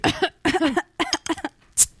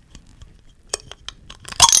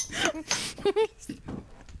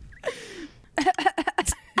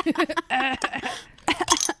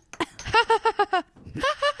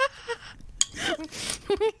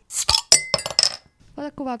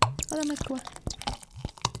Ota kuva. Ota meitä kuva.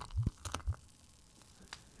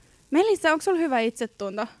 Melissa, onko sulla hyvä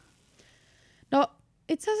itsetunto? No,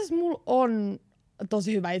 itse asiassa mulla on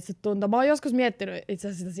tosi hyvä itsetunto. Mä oon joskus miettinyt itse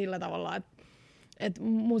asiassa sitä sillä tavalla, että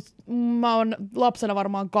mä oon lapsena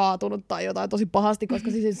varmaan kaatunut tai jotain tosi pahasti,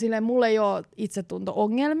 koska siis silleen mulla ei ole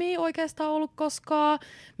itsetunto-ongelmia oikeastaan ollut koskaan,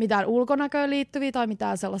 mitään ulkonäköön liittyviä tai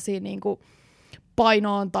mitään sellaisia niinku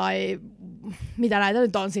painoon tai mitä näitä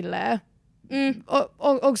nyt on silleen.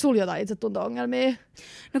 Onko sulla jotain itsetunto-ongelmia?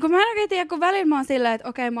 No kun mä en oikein tiedä, kun välillä mä oon silleen, että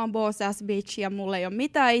okei, mä oon boss ass bitch ja mulla ei ole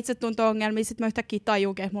mitään itsetunto-ongelmia, sit mä yhtäkkiä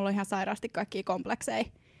tajuukin, että mulla on ihan sairaasti kaikkia komplekseja.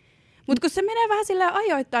 Mut kun se menee vähän silleen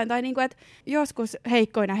ajoittain, tai niinku, että joskus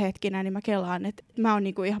heikkoina hetkinä, niin mä kelaan, että mä oon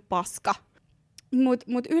niinku ihan paska.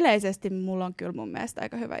 Mut yleisesti mulla on kyllä mun mielestä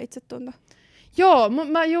aika hyvä itsetunto. Joo,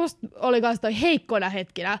 mä just olin kanssa toi heikkona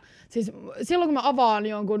hetkinä. Siis silloin kun mä avaan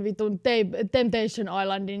jonkun vitun Temptation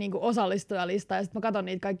Islandin niin osallistujalista ja sit mä katon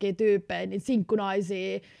niitä kaikkia tyyppejä, niitä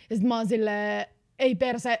sinkkunaisia ja sit mä oon silleen, ei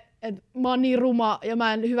perse, että mä oon niin ruma ja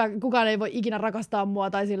kukaan ei voi ikinä rakastaa mua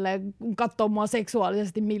tai silleen katsoa mua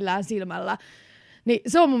seksuaalisesti millään silmällä. Niin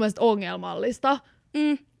se on mun mielestä ongelmallista,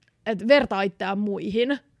 että vertaa itseään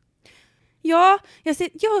muihin. Joo, ja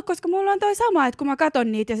koska mulla on toi sama, että kun mä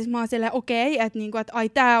katon niitä ja siis mä oon silleen okei, että niinku, et, ai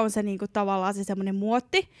tää on se niinku, tavallaan se semmonen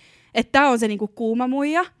muotti, että tää on se niinku, kuuma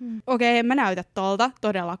muija. Okei, en mä näytä tolta,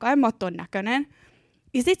 todellakaan, en mä oo ton näköinen.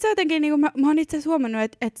 Ja sit se jotenkin, niinku, mä oon itse asiassa huomannut,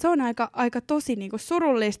 että se on aika tosi niinku,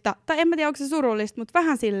 surullista, tai en mä tiedä onko se surullista, mutta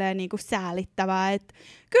vähän silleen niinku, säälittävää, että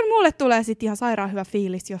kyllä mulle tulee sit ihan sairaan hyvä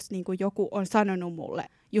fiilis, jos niinku, joku on sanonut mulle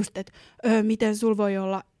just, että miten sul voi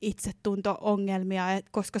olla itsetunto-ongelmia,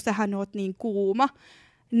 koska sähän oot niin kuuma.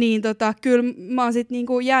 Niin kyllä mä oon sit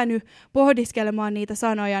niinku jäänyt pohdiskelemaan niitä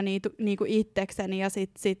sanoja niinku itsekseni ja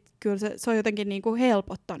sit kyllä se on jotenkin niinku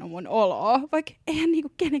helpottanut mun oloa. Vaikka eihän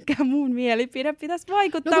niinku kenenkään muun mielipide pitäisi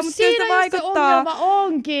vaikuttaa, no, mutta kyllä se vaikuttaa. Se ongelma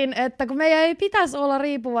onkin, että kun meidän ei pitäisi olla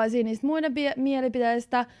riippuvaisia niistä muiden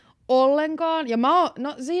mielipiteistä ollenkaan. Ja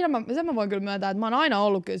sen mä voin kyllä myöntää, että mä oon aina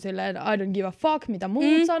ollut kyllä silleen, I don't give a fuck, mitä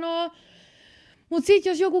muut sanoo. Mut sit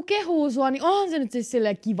jos joku kehuu sua, niin onhan se nyt siis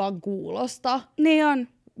silleen kivan kuulosta. Niin on.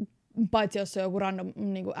 Paitsi jos se on joku random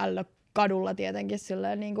niinku ällö kadulla tietenkin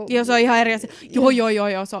silleen niinku. Joo, se on ihan eri asia.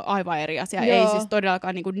 Joo, se on aivan eri asia. Joo. Ei siis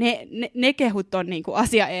todellakaan niinku ne kehut on niinku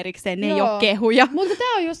asia erikseen, ne ei oo kehuja. Mutta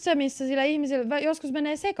tää on just se, missä sillä ihmisillä joskus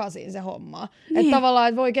menee sekaisin se homma. Niin. Että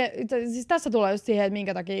tavallaan, siis tässä tulee just siihen, että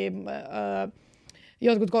minkä takia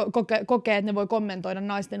jotkut kokee, että ne voi kommentoida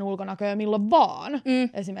naisten ulkonäköä milloin vaan.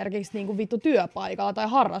 Esimerkiksi niinku vittu työpaikalla tai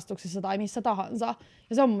harrastuksissa tai missä tahansa.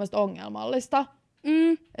 Ja se on mun mielestä ongelmallista.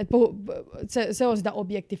 Se on sitä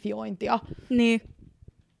objektifiointia. Niin.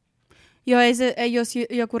 Joo, jos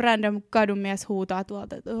joku random kadunmies huutaa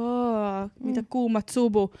tuolta, että mitä kuumat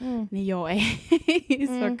subu, niin joo, ei.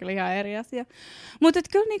 Se on kyllä ihan eri asia. Mutta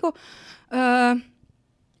kyllä niinku,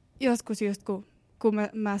 joskus just kun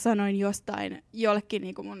mä sanoin jostain jollekin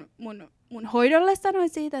niinku mun hoidolle sanoin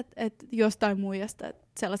siitä, että jostain muijasta, että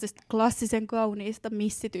sellaisesta klassisen kauniista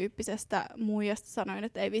missityyppisestä muijasta sanoin,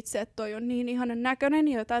 että ei vitsi, että toi on niin ihanan näköinen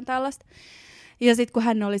ja jotain tällaista. Ja sit kun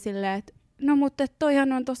hän oli silleen, että no mutta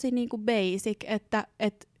toihan on tosi niinku basic, että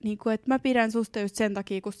niinku, et mä pidän susta just sen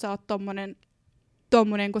takia, kun sä oot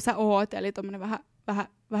tommonen kun sä oot, eli tommonen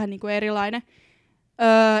vähän niinku erilainen.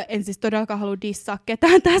 En siis todellakaan halua dissaa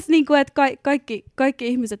ketään tässä, niinku, että kaikki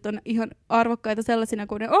ihmiset on ihan arvokkaita sellaisina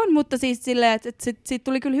kuin ne on, mutta siis silleen, että siitä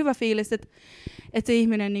tuli kyllä hyvä fiilis, että se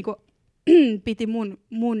ihminen niinku, piti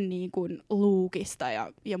mun niinku, luukista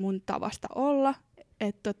ja mun tavasta olla.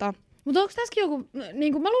 Mutta onko tässäkin joku,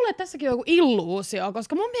 niinku, mä luulen, että tässäkin on joku illuusio,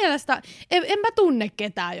 koska mun mielestä en mä tunne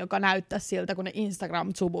ketään, joka näyttäisi siltä kuin ne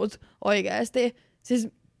Instagram-subut oikeesti.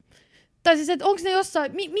 Tai siis, että onko ne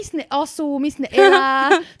jossain, missä ne asuu, missä ne elää,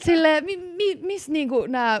 silleen, missä niinku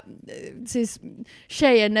nää, siis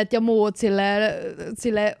Cheyennet ja muut,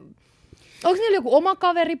 silleen, onko niillä joku oma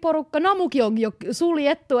kaveriporukka? Namukin onkin jo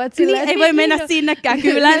suljettu. Et silleen, niin, ei voi mennä sinnekään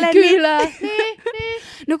kylälle. Kyllä, niin.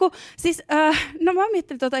 No kun, siis, no mä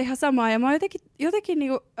miettelin ihan samaa, ja mä oon jotenkin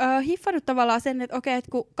niinku, hiffannut tavallaan sen, että okei,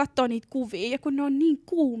 että kun katsoo niitä kuvia, ja kun ne on niin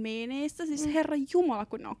kuumia niistä, siis herran jumala,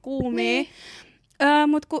 kun ne on kuumia, niin.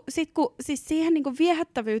 Mutta siis siihen niinku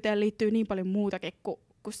viehättävyyteen liittyy niin paljon muutakin kuin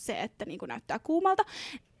se, että niinku näyttää kuumalta.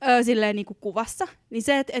 silleen niinku kuvassa. Niin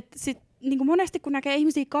se, että sit niinku monesti kun näkee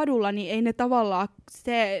ihmisiä kadulla, niin ei ne tavallaan,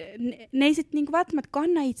 ne ei sit niinku välttämättä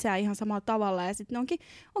kanna itseään ihan samalla tavalla. Ja sit ne onkin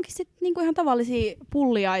sit niinku ihan tavallisia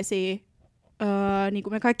pulliaisia, niin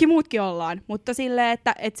kuin me kaikki muutkin ollaan. Mutta silleen,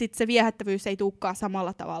 että sit se viehättävyys ei tulekaan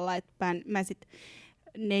samalla tavalla, että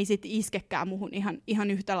ne ei sit iskekään muhun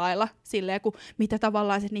ihan yhtä lailla silleen, kuin mitä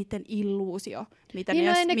tavallaan se niiden illuusio,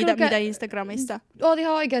 mitä Instagramissa. Oot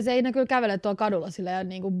ihan oikein, ei ne kyllä kävele tuolla kadulla silleen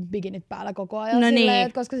niinku bikinit päällä koko ajan. No silleen,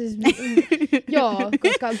 niin. koska siis, joo,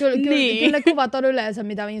 koska kyllä ne kuvat on yleensä,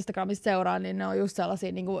 mitä Instagramista seuraa, niin ne on just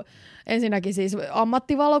sellaisia niinku, ensinnäkin siis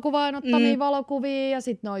ammattivalokuvaajan ottamia valokuvia, ja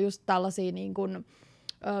sitten ne on just tällaisia niinku,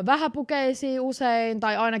 vähäpukeisia usein,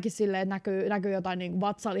 tai ainakin silleen, että näkyy jotain niin kuin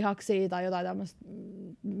vatsalihaksia tai jotain tämmöistä,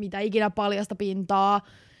 mitä ikinä paljasta pintaa.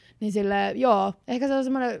 Niin silleen, joo, ehkä se on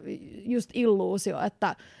semmoinen just illuusio,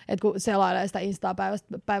 että kun selailee sitä Instaa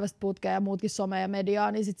päivästä putkea ja muutkin some ja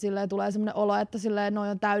mediaa, niin sitten silleen tulee semmoinen olo, että silleen noi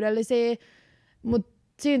on täydellisiä. Mutta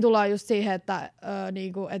siinä tullaan just siihen, että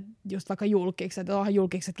niinku, et just vaikka julkikset, onhan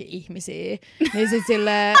julkiksetkin ihmisiä, niin sit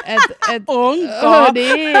silleen, onko?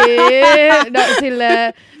 Niin, no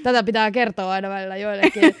silleen, tätä pitää kertoa aina välillä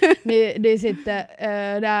joillekin, niin sitten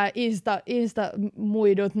nämä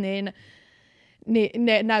Insta-muidut, niin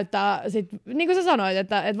ne näyttää sit, niin kuin sä sanoit,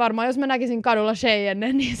 että varmaan jos mä näkisin kadulla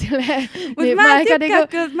Cheyenne, niin silleen... Niin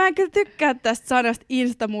mä en kyllä tykkää tästä sanasta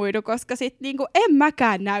instamuidu, koska sit niinku en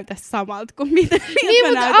mäkään näytä samalta kuin mitä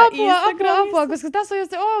niin, mä näytän apua, koska tässä on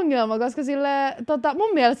just se ongelma, koska silleen,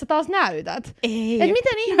 mun mielestä taas näytät. Ei, et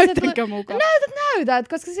miten ihmiset... mukaan? Näytät,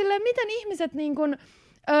 koska silleen, miten ihmiset niin kun...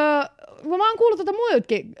 mä oon kuullut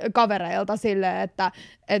muiltakin kavereilta silleen, että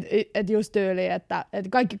just tyyli, että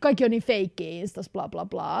kaikki on niin feikkiä Instas, bla bla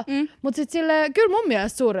bla. Mut sit silleen, kyllä mun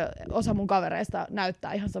mielestä suuri osa mun kavereista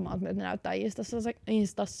näyttää ihan samalta, mitä ne näyttää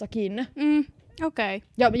Instassakin. Okei.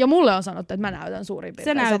 Ja mulle on sanottu, että mä näytän suurin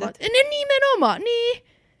piirtein samalta. Sä näytät. Ne nimenomaan, niin.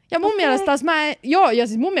 Ja mun mielestä taas ja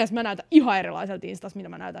siis mun mielestä mä näytän ihan erilaiselta Instas, mitä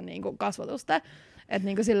mä näytän niinku kasvatusta. Että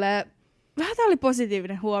niinku silleen... Vähän tää oli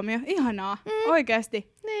positiivinen huomio. Ihanaa.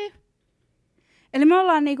 Oikeesti. Niin. Eli me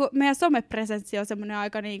ollaan niinku, meidän somepresenssi on semmonen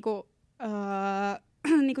aika niinku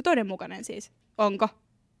todenmukainen siis. Onko?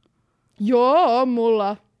 Joo, on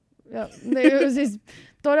mulla. Ja, siis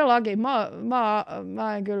todellakin.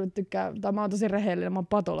 Mä en kyllä tykkää, tai mä oon tosi rehellinen, mä oon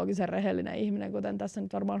patologisen rehellinen ihminen, kuten tässä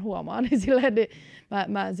nyt varmaan huomaa, niin silleen, niin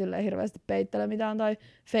mä en silleen hirveästi peittele mitään tai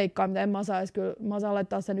feikkaa, mitä en mä sais kyllä, mä osaan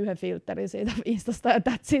laittaa sen yhden filterin siitä Instasta ja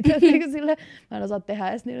that's it, niin silleen, mä en osaa tehdä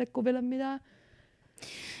edes niille kuville mitään.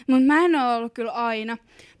 Mut mä en oo ollut kyllä aina.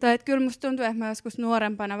 Tai et kyllä musta tuntuu, että mä joskus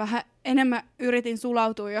nuorempana vähän enemmän yritin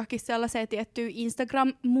sulautua johonkin sellaiseen tiettyyn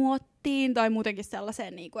Instagram-muottiin tai muutenkin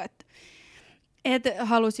sellaiseen, niinku, että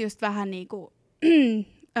halusi just vähän niinku,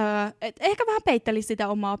 että ehkä vähän peitteli sitä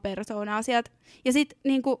omaa persoonaa sieltä. Ja sit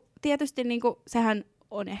niinku, tietysti niinku, sehän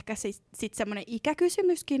on ehkä sit semmoinen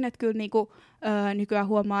ikäkysymyskin, että kyllä niinku, nykyään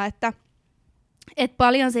huomaa, että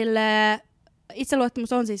paljon silleen,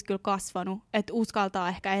 itseluottamus on siis kyllä kasvanut, että uskaltaa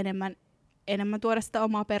ehkä enemmän tuoda sitä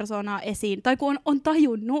omaa persoonaa esiin. Tai kun on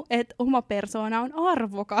tajunnut, että oma persoona on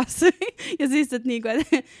arvokas. Ja siis, että niinku,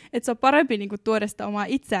 et se on parempi niinku tuoda sitä omaa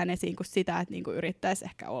itseään esiin kuin sitä, että niinku yrittäisi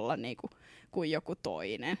ehkä olla niinku, kuin joku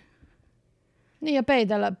toinen. Niin ja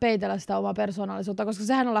peitellä sitä omaa persoonallisuutta, koska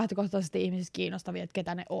sehän on lähtökohtaisesti ihmisistä kiinnostavia, että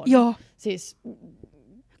ketä ne on. Joo. Siis...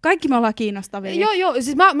 Kaikki me ollaan kiinnostavia. Joo,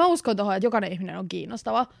 siis mä uskon tuohon, että jokainen ihminen on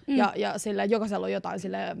kiinnostava ja sille, jokaisella on jotain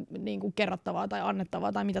sille, niin kuin kerrottavaa tai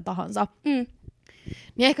annettavaa tai mitä tahansa.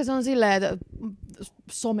 Niin ehkä se on silleen, että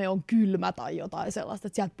some on kylmä tai jotain sellaista,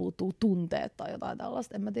 että sieltä puuttuu tunteet tai jotain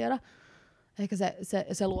tällaista, en mä tiedä. Ehkä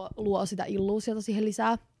se luo sitä illuusiota siihen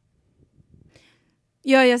lisää.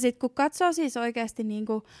 Joo, ja sitten kun katsoo siis oikeasti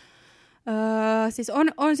niinku, siis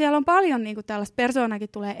siellä on paljon niinku tällaista persoonakin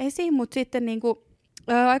tulee esiin, mutta sitten niinku,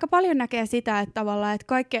 aika paljon näkee sitä, että tavallaan, että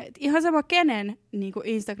ihan sama kenen niinku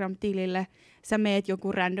Instagram-tilille sä meet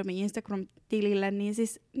joku randomi Instagram-tilille, niin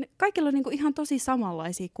siis kaikilla on niinku ihan tosi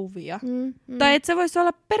samanlaisia kuvia. Tai että se voisi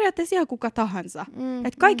olla periaatteessa ihan kuka tahansa.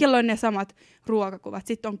 Että kaikilla on ne samat ruokakuvat,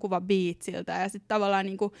 sitten on kuva biitsiltä ja sitten tavallaan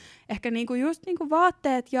niinku, ehkä niinku just niinku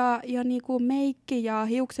vaatteet ja niinku meikki ja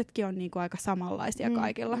hiuksetkin on niinku aika samanlaisia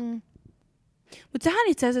kaikilla. Mutta sähän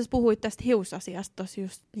itse asiassa puhuit tästä hiusasiasta tossa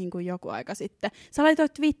just niinku joku aika sitten. Sä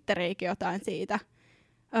laitoit Twitteriinkin jotain siitä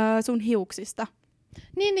sun hiuksista.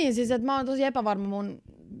 Niin, siis että mä oon tosi epävarma mun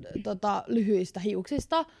lyhyistä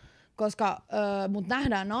hiuksista, koska mut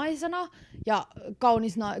nähdään naisena ja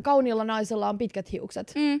kauniilla naisella on pitkät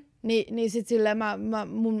hiukset. Niin sit silleen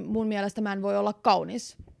mun mielestä mä en voi olla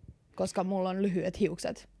kaunis, koska mulla on lyhyet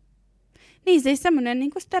hiukset. Niin siis semmoinen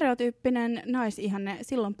niinku stereotyyppinen naisihanne,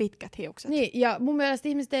 silloin pitkät hiukset. Niin, ja mun mielestä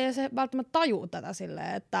ihmiset ei se välttämättä tajuu tätä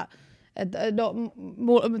silleen, että no,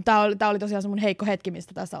 tää oli tosiaan se mun heikko hetki,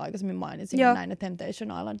 mistä tässä aikaisemmin mainitsin, näin ne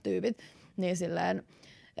Temptation Island-tyypit, niin silleen,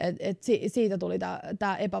 siitä tuli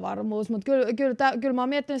tää epävarmuus, mutta kyllä mä oon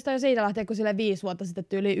miettinyt sitä jo siitä lähtien, kun silleen 5 vuotta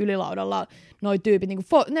sitten ylilaudalla noi tyypit, niinku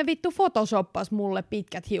ne vittu photoshoppas mulle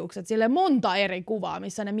pitkät hiukset, silleen monta eri kuvaa,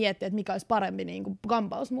 missä ne miettii, että mikä olisi parempi niinku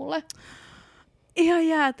kampaus mulle. Ihan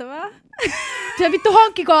jäätävää. Se vittu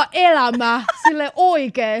hankkikaa elämä, sille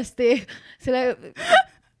oikeesti. Sille...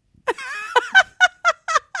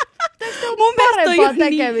 Mun mielestä on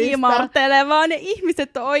niin imartelevaa. Ne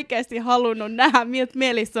ihmiset on oikeesti halunnut nähdä, miltä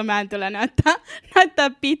Melissa Mäntylä näyttää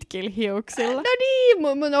pitkillä hiuksilla. No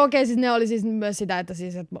niin, okei, siis ne oli siis myös sitä, että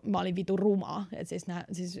mä olin vitu rumaa. Et siis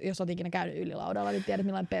jos oot ikinä käynyt ylilaudalla, niin tiedät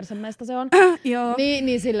millainen persemesta se on. Joo.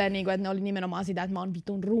 Niin silleen, että ne oli nimenomaan sitä, että mä oon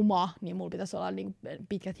vitun ruma, niin mulla pitäisi olla niin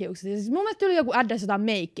pitkät hiukset. Ja siis mun mielestä tuli joku addes jotain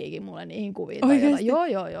meikkiäkin mulle niihin kuviin. Oikeesti? Joo.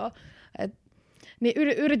 Niin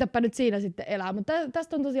yritäpä nyt siinä sitten elää. Mutta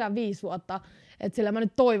tästä on tosiaan 5 vuotta. Että sillä mä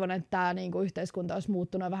nyt toivon, että tämä niinku yhteiskunta olisi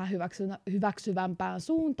muuttunut vähän hyväksyvämpään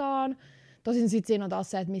suuntaan. Tosin sitten siinä on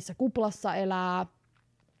taas se, että missä kuplassa elää.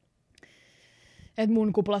 Että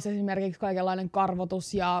mun kuplassa esimerkiksi kaikenlainen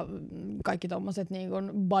karvotus ja kaikki tommoset niinku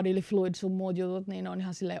bodily fluid sun muut jutut, niin on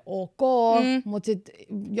ihan silleen ok. Mutta sitten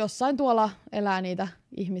jossain tuolla elää niitä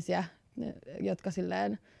ihmisiä, jotka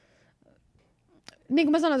silleen... Niin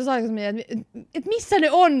kuin mä sanoin tuossa aikaisemmin, että missä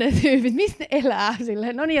ne on ne tyypit, missä ne elää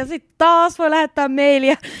silleen. No niin, ja sitten taas voi lähettää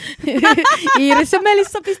mailia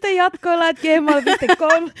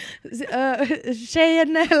irisjamelissa.jatkoilla@gmail.com.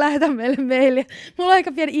 Cheyenne, lähetä meille mailia. Mulla on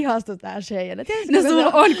aika pieni ihastus tää Cheyenne. No sulla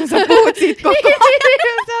on, kun sä puhut siitä koko ajan.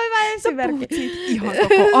 Se on hyvä esimerkki. Sä puhut siitä ihan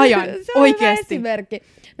koko ajan, se on oikeesti. Hyvä esimerkki.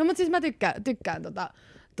 No mutta siis mä tykkään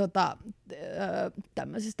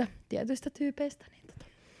tämmöisistä tietyistä tyypeistä. Niin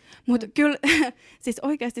Mutta kyllä, siis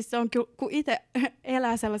oikeasti se on kyllä, kun itse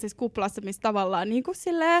elää sellaisessa kuplassa, missä tavallaan niin kuin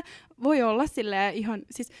silleen, voi olla silleen ihan,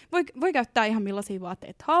 siis voi käyttää ihan millaisia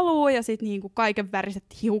vaatteita haluaa, ja sitten niin kuin kaiken väriset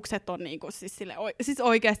hiukset on niin kuin, siis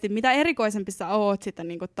oikeasti, mitä erikoisempi sä oot, sitä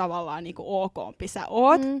niin kuin tavallaan niin kuin okmpi sä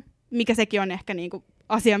oot, mikä sekin on ehkä niin kuin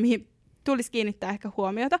asia, mihin tulisi kiinnittää ehkä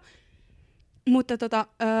huomiota. Mutta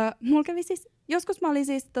mulla kävi siis, joskus mä olin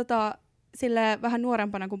siis silleen vähän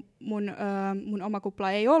nuorempana, kun mun oma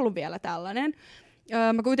kupla ei ollut vielä tällainen.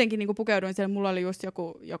 Mä kuitenkin niinku pukeuduin siellä, mulla oli just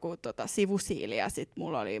joku sivusiili ja sit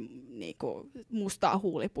mulla oli niinku mustaa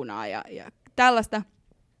huulipunaa ja tällaista.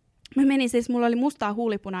 Mulla oli mustaa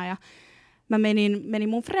huulipunaa ja mä menin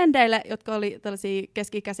mun frendeille, jotka oli tällaisia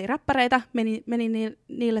keski-ikäisiä räppäreitä, menin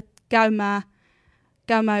niille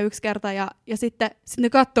käymään yksi kerta ja sitten ne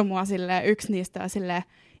katsoi mua silleen, yksi niistä ja silleen,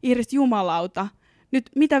 Iris jumalauta, nyt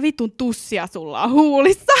mitä vitun tussia sulla on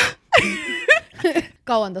huulissa?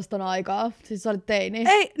 Kauan tästä on aikaa? Siis sä olit teini?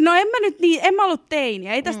 Ei, no en mä ollut teini.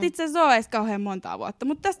 Ei tästä itse asiassa ole edes kauhean montaa vuotta,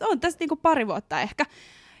 mutta tästä niinku pari vuotta ehkä.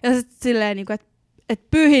 Ja sitten silleen, niinku, että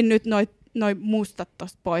pyyhin nyt noi mustat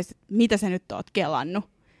tosta pois, että mitä sä nyt oot kelannut.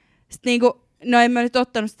 Sitten niinku, no en mä nyt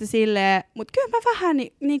ottanut sitä silleen, mutta kyllä mä vähän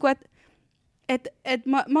niinku, että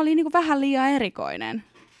mä olin niinku vähän liian erikoinen.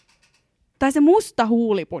 Tai se musta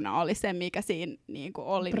huulipuna oli se, mikä siinä niinku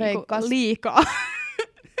oli niinku liikaa.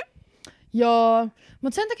 Joo,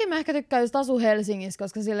 mutta sen takia mä ehkä tykkään just asua Helsingissä,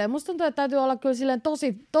 koska silleen, musta tuntuu, että täytyy olla kyllä silleen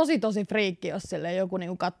tosi friikki, jos silleen joku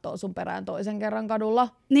niinku kattoo sun perään toisen kerran kadulla.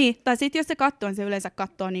 Niin, tai sit jos se kattoo, niin se yleensä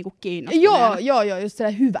kattoo niinku kiinnostuneena. Joo, just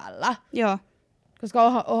silleen hyvällä. Joo.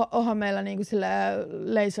 Koska onhan meillä niinku silleen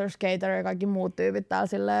laser skater ja kaikki muut tyypit täällä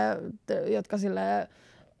silleen, jotka silleen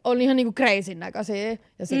on ihan niinku crazyn näköisiä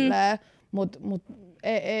ja silleen, mut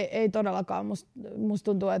ei todellakaan. Musta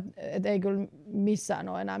tuntuu, että ei kyllä missään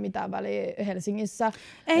ole enää mitään väliä Helsingissä.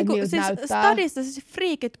 Ei kun siis stadissa siis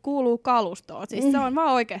friikit kuuluu kalustoon. Siis se on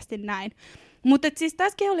vaan oikeasti näin. Mutta siis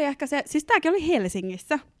tässäkin oli ehkä se, siis tääkin oli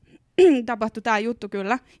Helsingissä. Tapahtui tää juttu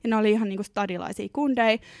kyllä. Ja ne oli ihan niinku stadilaisia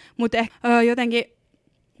kundeja. Mutta jotenkin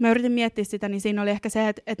mä yritin miettiä sitä, niin siinä oli ehkä se,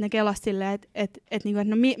 että ne kelasi silleen, että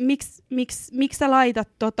no miksi sä laitat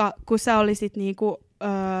kun sä olisit niinku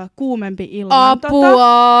kuumempi ilman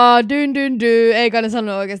apua, eikä ne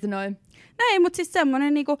sano oikeasti noin. No ei, mutta siis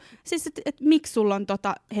semmonen niinku, siis että miksi sulla on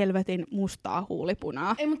helvetin mustaa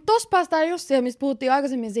huulipunaa. Ei, mutta tossa päästään just siihen, mistä puhuttiin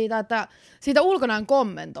aikaisemmin siitä, että siitä ulkonäön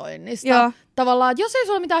kommentoinnista. Joo. Tavallaan, että jos ei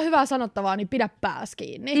sulla ole mitään hyvää sanottavaa, niin pidä pääs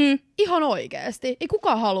kiinni. Ihan oikeesti. Ei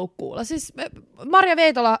kukaan halua kuulla. Siis Marja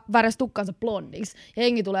Veitola värjäsi tukkansa blondiksi ja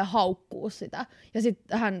jengi tulee haukkuu sitä. Ja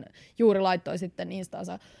sitten hän juuri laittoi sitten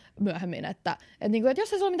Instaansa myöhemmin, että niinku, et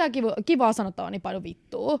jos ei sulla ole mitään kivaa sanottavaa, niin paljon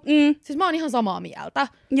vittua. Siis mä oon ihan samaa mieltä.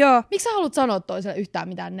 Joo. Miksi sä haluat sanoa toiselle yhtään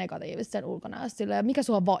mitään negatiivista sen ulkonäöstä silleen, mikä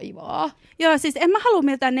sua vaivaa? Joo, siis en mä halua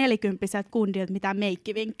miltään 40-vuotiaalta kundilta mitään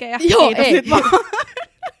meikkivinkkejä. Joo, kiitos ei. nyt vaan.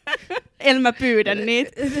 En mä pyydä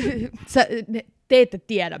niitä. Te ette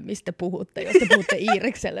tiedä, mistä puhutte, jos te puhutte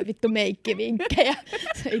Iirikselle vittu meikkivinkkejä.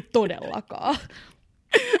 Se ei todellakaan.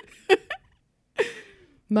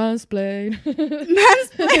 Mansplain.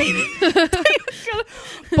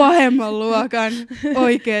 Pahemman luokan,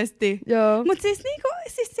 oikeesti. Joo. Mut siis niinku,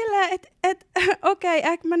 siis silleen, että okei,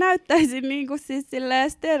 ehkä mä näyttäisin niinku siis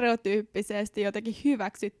silleen stereotyyppisesti jotenkin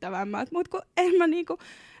hyväksyttävämmältä, mut kun en mä niinku,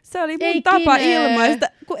 se oli mun ei tapa kine. ilmaista,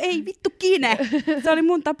 kun ei vittu kine, se oli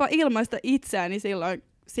mun tapa ilmaista itseäni silloin.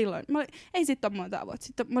 Ei sit ole monta vuotta,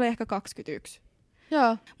 sitten mä olin ehkä 21.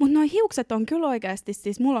 Joo. Mutta noi hiukset on kyllä oikeasti,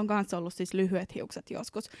 siis mulla on kanssa ollut siis lyhyet hiukset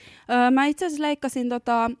joskus. Mä itse asiassa leikkasin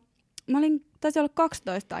taisi olla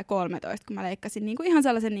 12 tai 13, kun mä leikkasin niinku ihan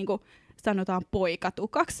sellaisen niinku sanotaan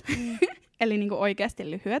poikatukaksi. Eli niinku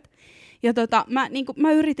oikeasti lyhyet. Ja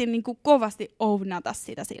mä yritin niinku kovasti ownata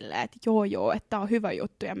sitä silleen, että joo, että tää on hyvä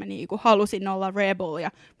juttu. Ja mä niinku halusin olla rebel.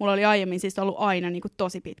 Ja mulla oli aiemmin siis ollut aina niinku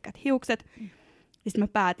tosi pitkät hiukset. Ja sitten mä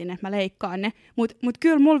päätin, että mä leikkaan ne. Mut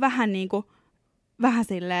kyllä mulla vähän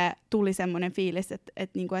silleen tuli semmoinen fiilis,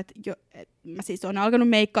 että mä siis oon alkanut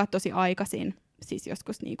meikkaa tosi aikaisin, siis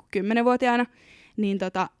joskus niinku 10-vuotiaana, niin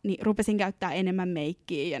rupesin käyttää enemmän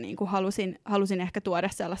meikkiä ja niinku halusin ehkä tuoda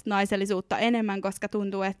sellaista naisellisuutta enemmän, koska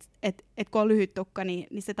tuntuu, että kun on lyhyt tukka, niin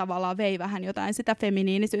se tavallaan vei vähän jotain sitä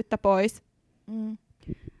feminiinisyyttä pois.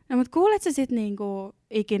 No mut kuuletko sä sit niinku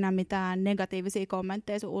ikinä mitään negatiivisia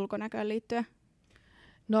kommentteja sun ulkonäköön liittyen?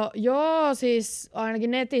 No joo, siis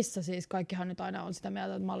ainakin netissä siis kaikkihan nyt aina on sitä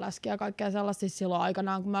mieltä, että mä oon läski ja kaikkea sellaista. Siis silloin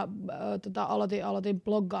aikanaan, kun mä aloitin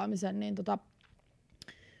bloggaamisen, niin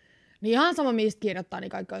ihan sama mistä kirjoittaa, niin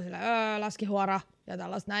kaikki on silleen, läskihuora ja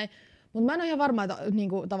tällaista näin. Mutta mä en ole ihan varma, että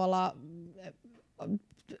niinku, tavallaan,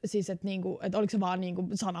 siis että niinku, et oliko se vaan niinku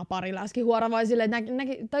sanapari läskihuora vai silleen,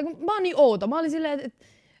 tai kun mä oon niin outo, mä olin silleen,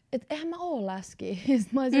 että eihän mä oo läski. Sitten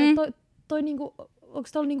mä olin silleen, toi niinku, onko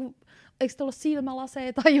tuolla niinku, eikö tuolla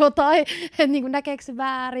silmälaseja tai jotain, että niinku näkeekö se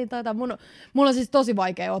väärin tai jotain. Mun on siis tosi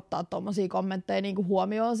vaikea ottaa tommosia kommentteja niinku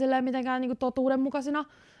huomioon silleen mitenkään niinku totuudenmukaisina.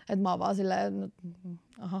 Että mä oon vaan silleen,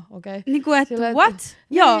 aha, okei. Okay. Niinku että silleen, what?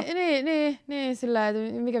 Joo. Niin, silleen,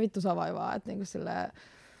 että mikä vittu saa vaivaa. Että niinku silleen,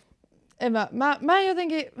 mä en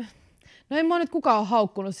jotenkin, no ei mua nyt kukaan ole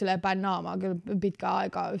haukkunut silleen päin naamaa kyllä pitkään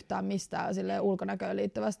aikaa yhtään mistään silleen ulkonäköön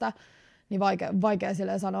liittyvästä. Niin vaikea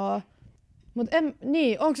silleen sanoa. Mutta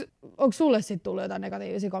onko sulle sitten tullut jotain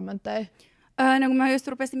negatiivisia kommentteja? No kun mä just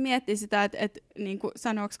rupesin miettimään sitä, että niinku,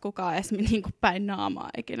 sanooko kukaan edes niinku päin naamaa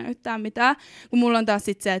ikinä yhtään mitään. Kun mulla on taas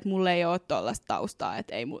sit se, että mulla ei ole tollaista taustaa,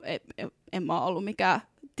 että en mä ollut mikään,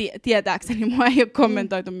 tietääkseni mua ei ole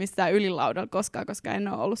kommentoitu missään ylilaudalla koskaan, koska en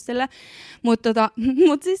ole ollut sillä. Mutta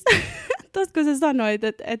siis tosta kun sä sanoit,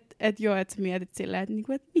 että joo, että sä mietit silleen, että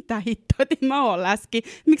niinku, et mitä hittoa, että mä oon läski,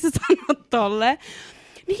 miksi sä sanot tolleen?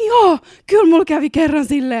 Niin joo, kyllä mulla kävi kerran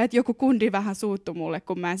silleen, että joku kundi vähän suuttui mulle,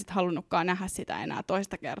 kun mä en sit halunnutkaan nähdä sitä enää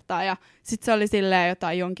toista kertaa. Ja sit se oli silleen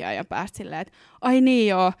jotain jonkin ajan päästä silleen, että ai niin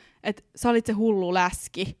joo, että sä olit se hullu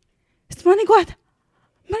läski. Sitten mä niinku,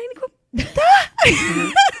 mitä?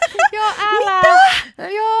 Joo, älä! Mitä?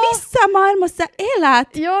 Joo. Missä maailmassa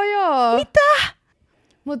elät? Joo. Mitä?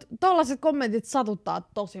 Mut tollaset kommentit satuttaa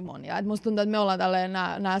tosi monia. Et musta tuntuu, että me ollaan tälleen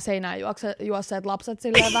nää seinään juosseet lapset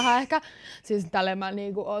silleen vähän ehkä. Siis tälleen mä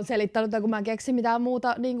niinku oon selittänyt, kun mä en keksi mitään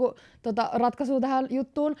muuta niinku, ratkaisua tähän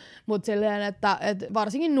juttuun. Mut silleen, että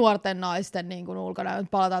varsinkin nuorten naisten niinku ulkonäön,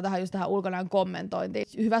 palataan tähän ulkonäön kommentointiin.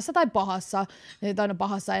 Hyvässä tai pahassa, niin aina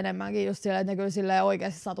pahassa enemmänkin just silleen, että ne kyllä silleen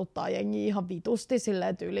oikeasti satuttaa jengiä ihan vitusti.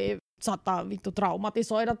 Silleen tyyliin saattaa vittu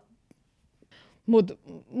traumatisoida.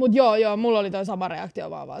 Mut joo, mulla oli toi sama reaktio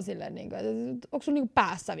vaan silleen, niinku, että onko sun niinku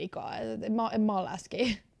päässä vikaa, että en mä oo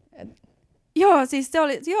läski. Joo, siis se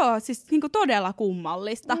oli niinku todella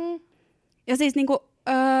kummallista. Ja siis niinku,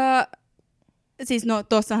 siis no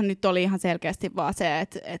tossahan nyt oli ihan selkeästi vaan se,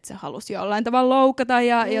 että se halusi jollain tavalla loukata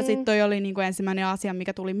ja sit toi oli niinku ensimmäinen asia,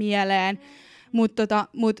 mikä tuli mieleen.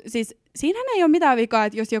 Mut siis siinähän ei ole mitään vikaa,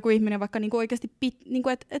 että jos joku ihminen vaikka niinku oikeasti niinku,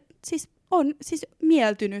 siis on siis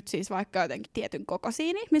mieltynyt siis vaikka jotenkin tietyn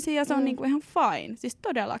kokoisiin ihmisiin ja se on niinku ihan fine. Siis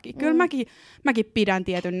todellakin. Kyllä mäkin pidän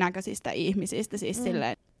tietyn näköisistä ihmisistä siis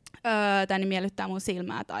silleen, tai ne miellyttää mun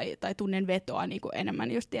silmää tai tunnen vetoa niinku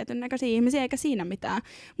enemmän just tietyn näköisiä ihmisiä, eikä siinä mitään.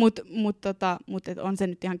 Mut on se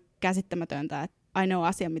nyt ihan käsittämätöntä, että ainoa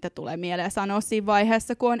asia, mitä tulee mieleen sanoa siinä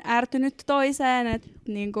vaiheessa, kun on ärtynyt toiseen, että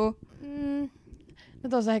niinku. No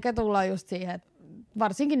tuossa ehkä tullaan just siihen, että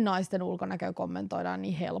varsinkin naisten ulkonäköä kommentoidaan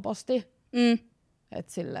niin helposti.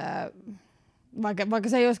 Että silleen, vaikka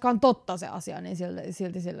se ei olisikaan totta se asia, niin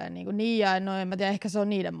silti silleen niin ja no en mä tiedä, ehkä se on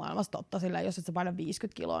niiden maailmassa totta, silleen, jos et sä paina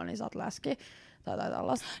 50 kiloa, niin sä oot läski tai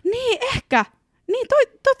tällaista. Niin, ehkä. Niin,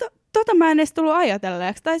 tota mä en edes tullut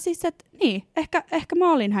ajatelleeksi. Tai siis, että niin, ehkä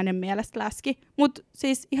mä olin hänen mielestä läski, mut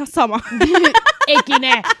siis ihan sama.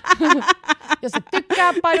 Ekine! Jos et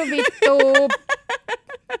tykkää, painu vittuu!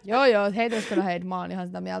 Joo, heitäis kyllä heit, mä oon ihan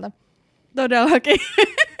sitä mieltä. Todellakin.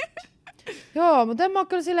 Joo, mutta en mä oo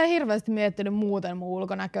kyllä silleen hirveästi miettinyt muuten mun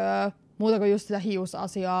ulkonäköä, muuta kuin just sitä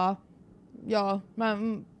hiusasiaa. Joo,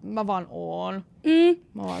 mä vaan oon.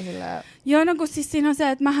 Mä vaan silleen... Joo, no kun siis siinä on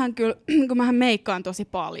se, että mähän kyllä, kun mähän meikkaan tosi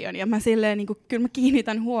paljon ja mä silleen niin kyllä mä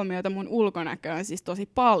kiinnitän huomiota mun ulkonäköön siis tosi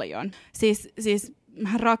paljon. Siis mä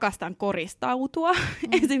rakastan koristautua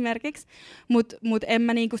esimerkiksi, mut en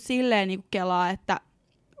mä niinku silleen niinku kelaa, että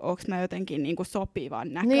onks mä jotenkin niinku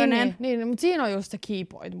sopivan näköinen. Niin, mutta siinä on just se key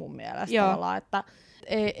point mun mielestä tavallaan, että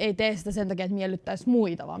ei tee sitä sen takia, että miellyttäisi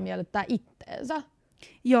muita, vaan miellyttää itteensä.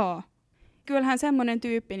 Joo. Kyllähän semmoinen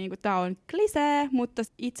tyyppi, niin kuin tää on klisee, mutta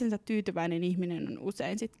itsensä tyytyväinen ihminen on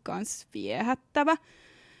usein sit kans viehättävä.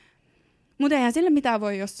 Mutta eihän sille mitään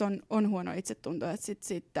voi, jos on huono itsetunto, että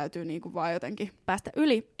sit täytyy niinku vaan jotenkin päästä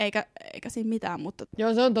yli, eikä siinä mitään. Mutta...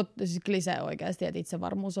 Joo, se on totta, siis klisee oikeasti, että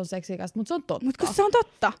itsevarmuus on seksikästä, mutta se on totta. Mutta kun se on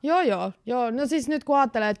totta. Joo, no siis nyt kun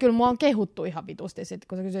ajattelee, että kyllä mua on kehuttu ihan vitusti, sit,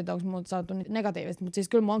 kun sä kysyt, onko mun saatu negatiivisesti, mutta siis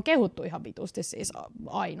kyllä mua on kehuttu ihan vitusti siis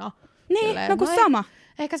aina. Niin, silleen, no kun sama.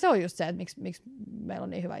 Ehkä se on just se, että miksi meillä on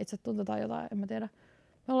niin hyvä itsetunto tai jotain, en mä tiedä.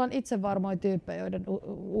 Me ollaan itsevarmoja tyyppejä, joiden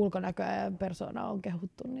ulkonäköä ja persoonaa on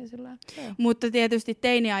kehuttu. Niin silleen, mutta tietysti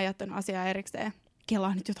teiniajat on asia erikseen.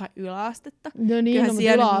 Kelaa nyt jotain yläastetta. No niin,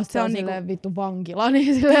 mutta yläaste on silleen vittu vankila.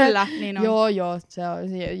 Niin silleen, kyllä, niin on. Joo, se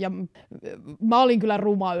on. Ja mä olin kyllä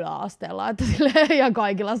ruma yläasteella, että silleen ihan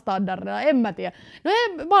kaikilla standardeilla, en mä tiedä. No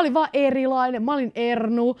mä olin vaan erilainen, mä olin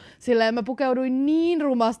ernu. Silleen mä pukeuduin niin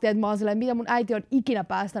rumasti, että mä oon silleen, mitä mun äiti on ikinä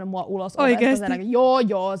päästänyt mua ulos. Oikeesti?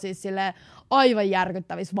 Joo, siis silleen aivan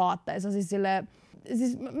järkyttävissä vaatteissa. Siis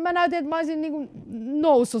mä näytin, että mä olisin niinku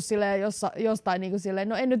noussut silleen jostain niinku silleen,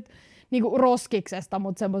 no en nyt niinku roskiksesta,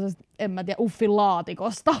 mutta semmosesta, en mä tiedä, uffin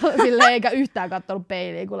laatikosta, silleen, eikä yhtään kattonut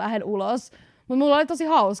peiliin, kun lähden ulos. Mutta mulla oli tosi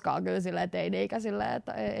hauskaa kyllä silleen teini-ikä silleen,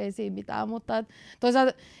 että ei siinä mitään, mutta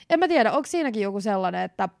toisaalta en mä tiedä, onko siinäkin joku sellainen,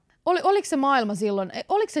 että oliko se maailma silloin,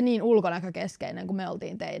 oliko se niin ulkonäkökeskeinen, kun me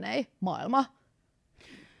oltiin teinei maailma?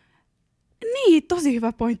 Niin, tosi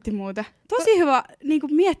hyvä pointti muuten. Tosi hyvä niin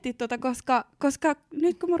kuin miettiä koska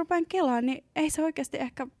nyt kun mä rupean kelaan, niin ei se oikeasti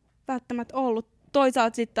ehkä välttämättä ollut.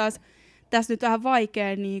 Toisaalta sitten taas tässä nyt vähän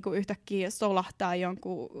vaikea niin kuin yhtäkkiä solahtaa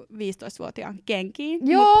jonkun 15-vuotiaan kenkiin.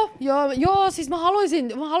 Joo, siis mä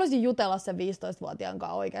haluaisin jutella sen 15-vuotiaan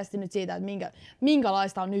kanssa oikeasti nyt siitä, että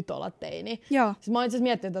minkälaista on nyt olla teini. Joo. Siis mä oon itse asiassa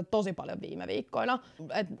miettinyt tätä tosi paljon viime viikkoina,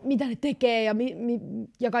 että mitä ne tekee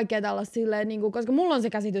ja kaikkea tällaista silleen, niin kuin, koska mulla on se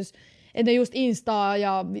käsitys, että ne just instaa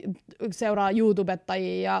ja seuraa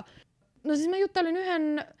YouTubettajia. No siis mä juttelin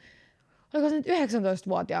yhden, oliko se nyt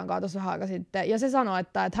 19-vuotiaan kanssa tuossa vähän aika sitten, ja se sanoi,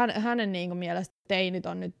 että hänen niin kuin mielestä teinit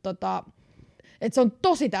on nyt, että se on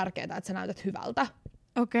tosi tärkeää, että sä näytät hyvältä.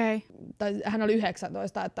 Okei. Tai hän oli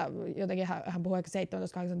 19, että jotenkin hän puhui ehkä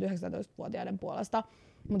 17, 18, 19-vuotiaiden puolesta,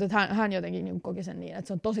 mutta hän jotenkin niin koki sen niin, että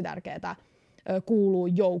se on tosi tärkeää kuuluu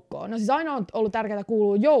joukkoon. No siis aina on ollut tärkeää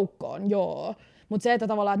kuulua joukkoon, joo. Mutta se, että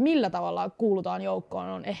tavallaan, että millä tavalla kuulutaan joukkoon,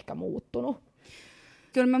 on ehkä muuttunut.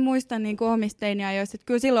 Kyllä mä muistan niin omista teiniajoista, että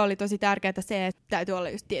kyllä silloin oli tosi tärkeää se, että täytyy olla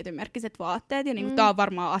just tietynmerkkiset vaatteet. Ja niin tää on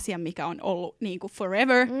varmaan asia, mikä on ollut niin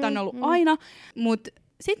forever, tää on ollut aina. Mutta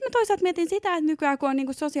sitten mä toisaalta mietin sitä, että nykyään kun on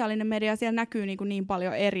niin sosiaalinen media, siellä näkyy niin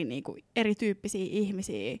paljon erityyppisiä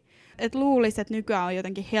ihmisiä. Että luulisi, että nykyään on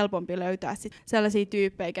jotenkin helpompi löytää sellaisia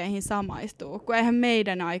tyyppejä, keihin samaistuu. Kun eihän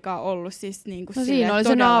meidän aikaa ollut siis niinku no siinä oli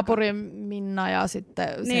se naapuri Minna ja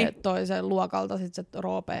sitten se toisen luokalta sitten se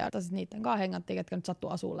Roope. Ja siis niiden kanssa hengattiin, ketkä nyt sattuu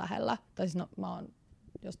asuu lähellä. Tai siis no mä oon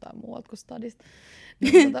jostain muualta kuin stadista.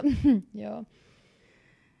 Niin, joo.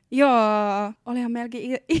 Joo, olihan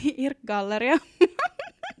meilläkin IRC-galleria.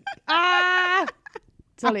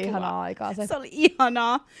 Se oli ihanaa aikaa se. Se oli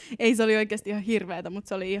ihanaa. Ei, se oli oikeasti ihan hirveetä, mutta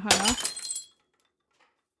se oli ihanaa.